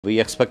We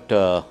expect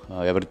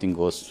everything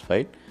goes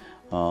fine.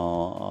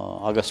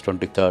 August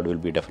 23rd will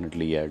be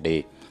definitely a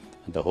day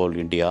the whole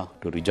India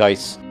to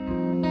rejoice.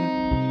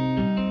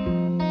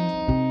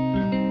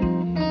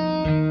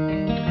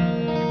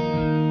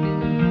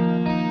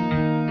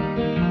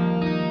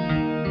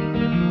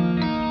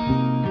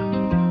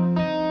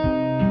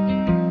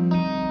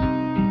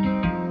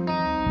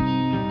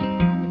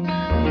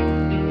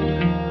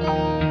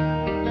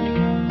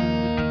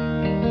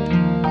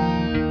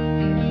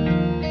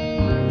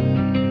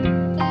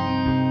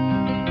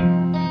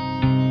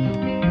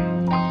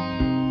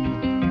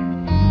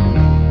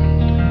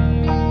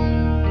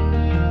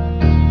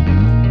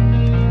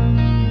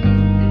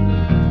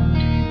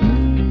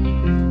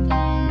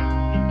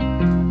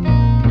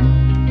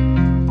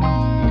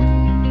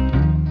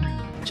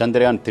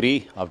 Chandrayaan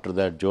 3 after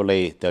the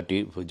July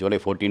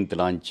 14th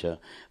launch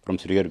from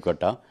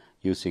Sriharikota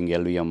using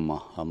LVM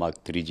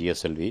Mark 3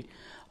 GSLV.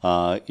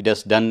 It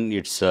has done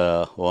its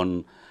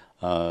own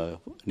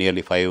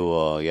nearly 5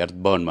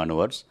 earthbound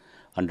maneuvers,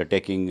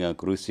 undertaking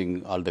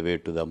cruising all the way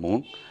to the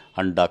moon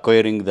and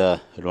acquiring the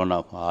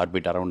lunar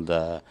orbit around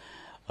the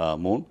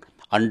moon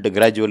and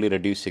gradually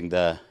reducing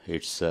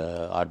its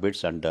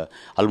orbits and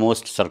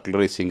almost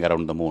circularizing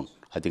around the moon.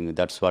 I think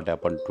that's what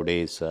happened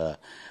today's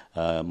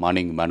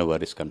morning maneuver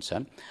is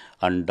concerned.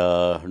 And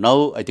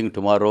now I think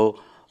tomorrow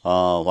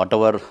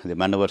whatever the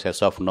maneuvers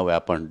as of now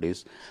happened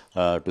is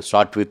to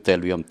start with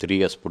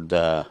LVM-3 has put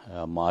the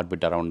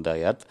orbit around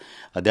the Earth.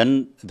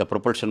 Then the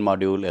propulsion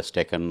module has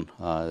taken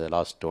the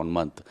last 1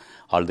 month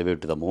all the way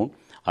to the moon.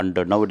 And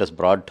now it has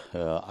brought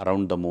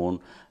around the moon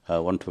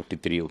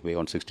 153 by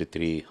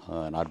 163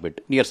 an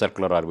orbit, near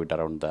circular orbit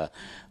around the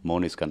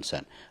moon is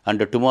concerned. And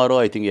tomorrow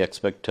I think you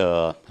expect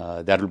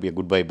there will be a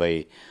goodbye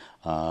by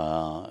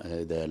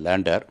the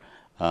lander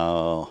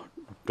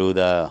to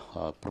the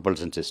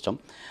propulsion system,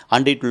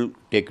 and it will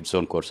take its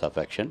own course of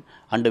action.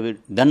 And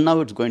then now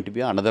it's going to be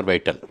another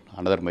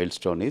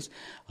milestone is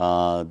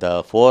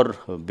the 4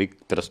 big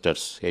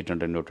thrusters,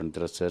 800 Newton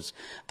thrusters,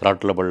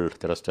 throttleable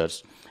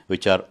thrusters,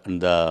 which are in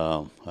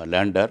the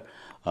lander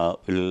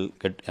will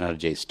get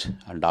energized,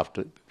 and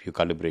after few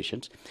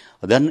calibrations,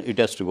 then it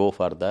has to go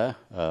for the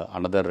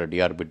another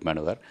deorbit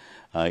maneuver.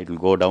 It will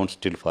go down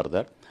still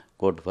further,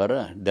 go for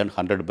then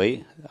 100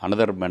 by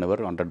another maneuver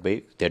 100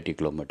 by 30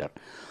 kilometer.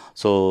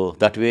 So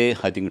that way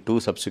I think 2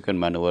 subsequent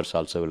maneuvers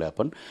also will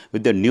happen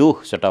with the new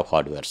set of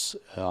hardwares.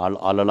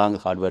 All along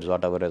hardwares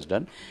whatever has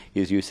done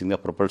is using the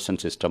propulsion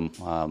system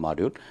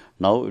module.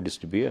 Now it is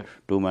to be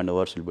 2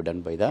 maneuvers will be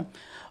done by the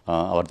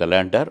the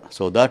lander.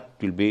 So that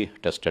will be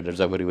tested. It's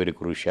a very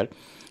crucial.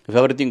 If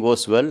everything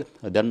goes well,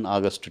 then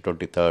August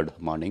 23rd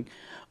morning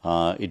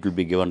it will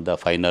be given the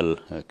final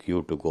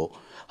cue to go.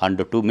 And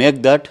to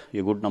make that,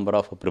 a good number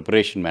of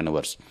preparation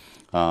maneuvers,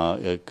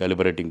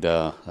 calibrating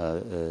the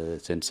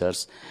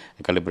sensors,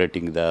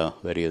 calibrating the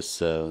various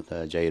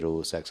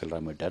gyros,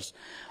 accelerometers,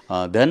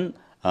 then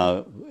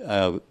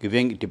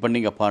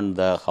depending upon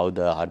how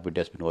the orbit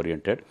has been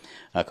oriented,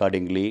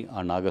 accordingly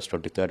on August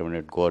 23rd when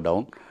it go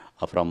down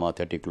from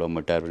 30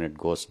 kilometer, when it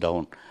goes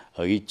down,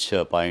 each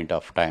point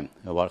of time,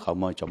 how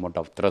much amount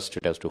of thrust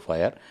it has to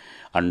fire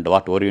and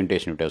what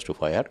orientation it has to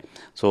fire.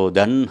 So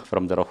then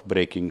from the rough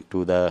braking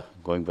to the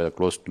going by the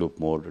closed loop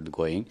mode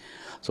going.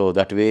 So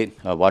that way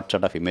what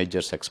sort of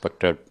images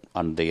expected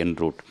on the en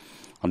route,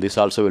 and this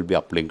also will be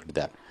uplinked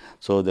there.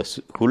 So the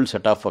full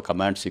set of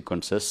command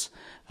sequences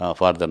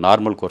for the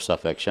normal course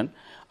of action,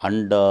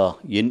 and to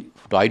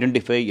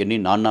identify any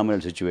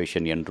non-nominal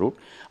situation en route,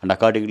 and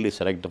accordingly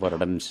select for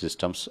redundancy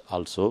systems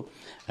also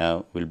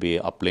will be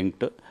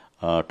uplinked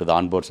to the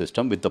onboard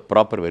system with the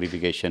proper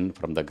verification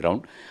from the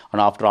ground.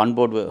 And after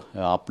onboard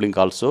uplink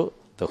also,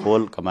 the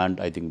whole command,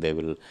 I think they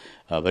will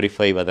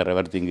verify whether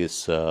everything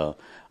is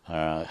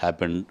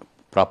happened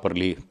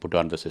properly put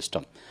on the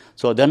system.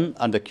 So then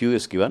and the cue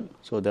is given,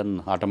 so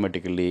then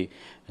automatically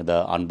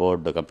the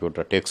onboard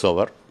computer takes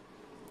over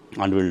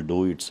and will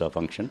do its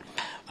function,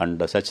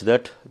 and such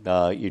that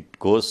it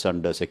goes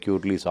and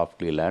securely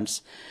softly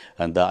lands,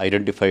 and the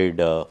identified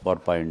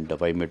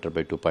 4.5 meter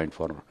by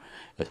 2.4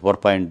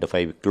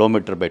 4.5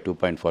 kilometer by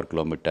 2.4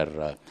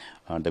 kilometer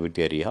the width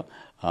area,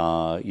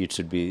 it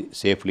should be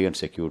safely and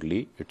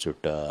securely it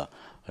should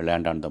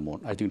land on the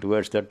moon. I think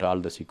towards that all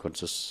the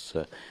sequences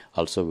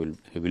also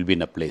will be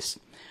in a place,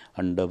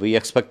 and we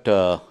expect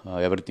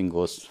everything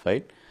goes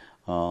fine.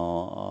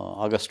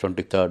 August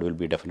 23rd will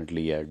be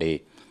definitely a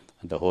day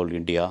the whole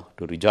India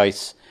to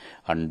rejoice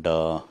and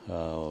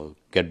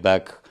get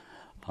back.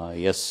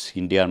 Yes,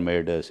 India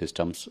made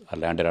systems are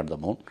landed at the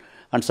moon,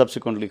 and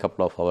subsequently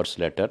couple of hours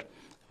later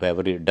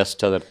every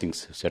dust other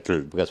things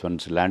settled, because when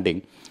it's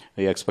landing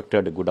we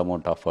expected a good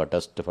amount of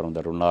dust from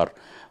the lunar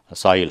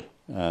soil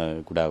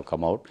could have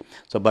come out.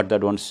 So but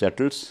that once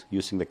settles,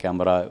 using the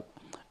camera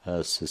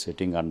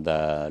sitting on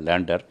the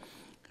lander,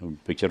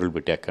 picture will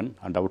be taken,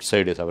 and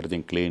outside is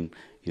everything clean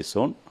is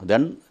shown.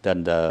 Then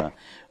the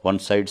one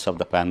sides of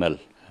the panel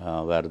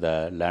where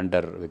the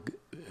lander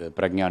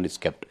Pragyan is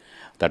kept,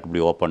 that will be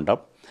opened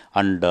up,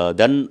 and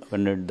then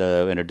when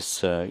it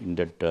is in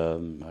that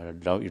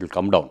it will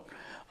come down.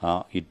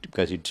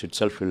 because it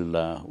itself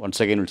will once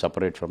again will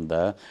separate from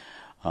the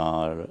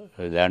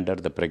lander,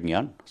 the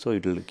Pragyan. So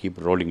it will keep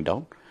rolling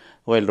down.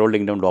 While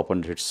rolling down, it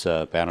opens its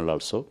panel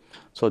also.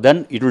 So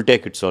then it will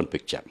take its own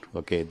picture.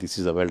 Okay, this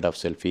is the world of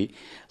selfie.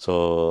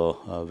 So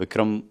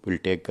Vikram will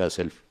take a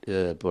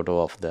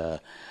photo of the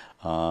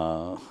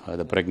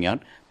Pragyan.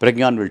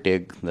 Pragyan will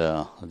take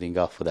the thing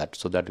of that.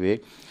 So that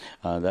way,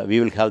 we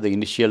will have the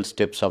initial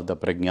steps of the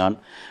Pragyan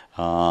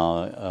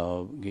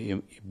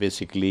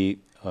basically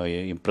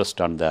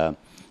impressed on the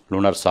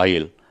lunar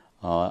soil,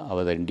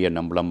 our the Indian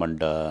emblem and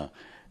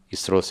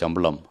ISRO's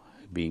emblem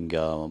being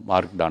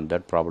marked on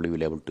that. Probably we'll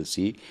be able to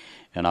see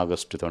on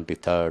August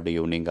 23rd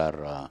evening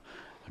or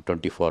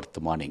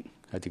 24th morning.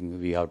 I think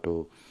we have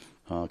to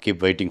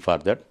keep waiting for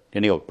that.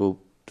 Anyhow, 2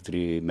 to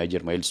 3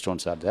 major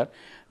milestones are there.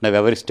 Now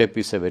every step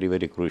is very,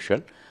 very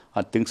crucial.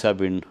 Things have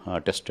been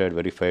tested,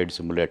 verified,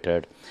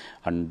 simulated,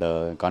 and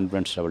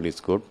confidence level is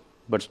good.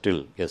 But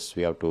still, yes,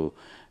 we have to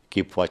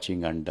keep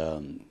watching and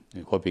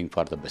hoping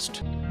for the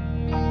best.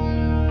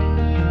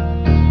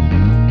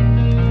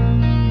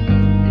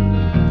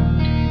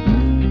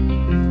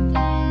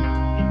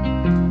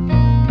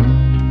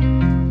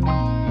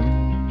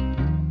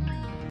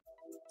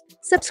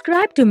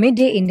 Subscribe to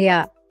Midday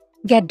India.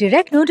 Get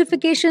direct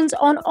notifications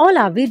on all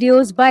our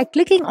videos by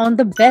clicking on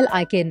the bell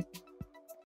icon.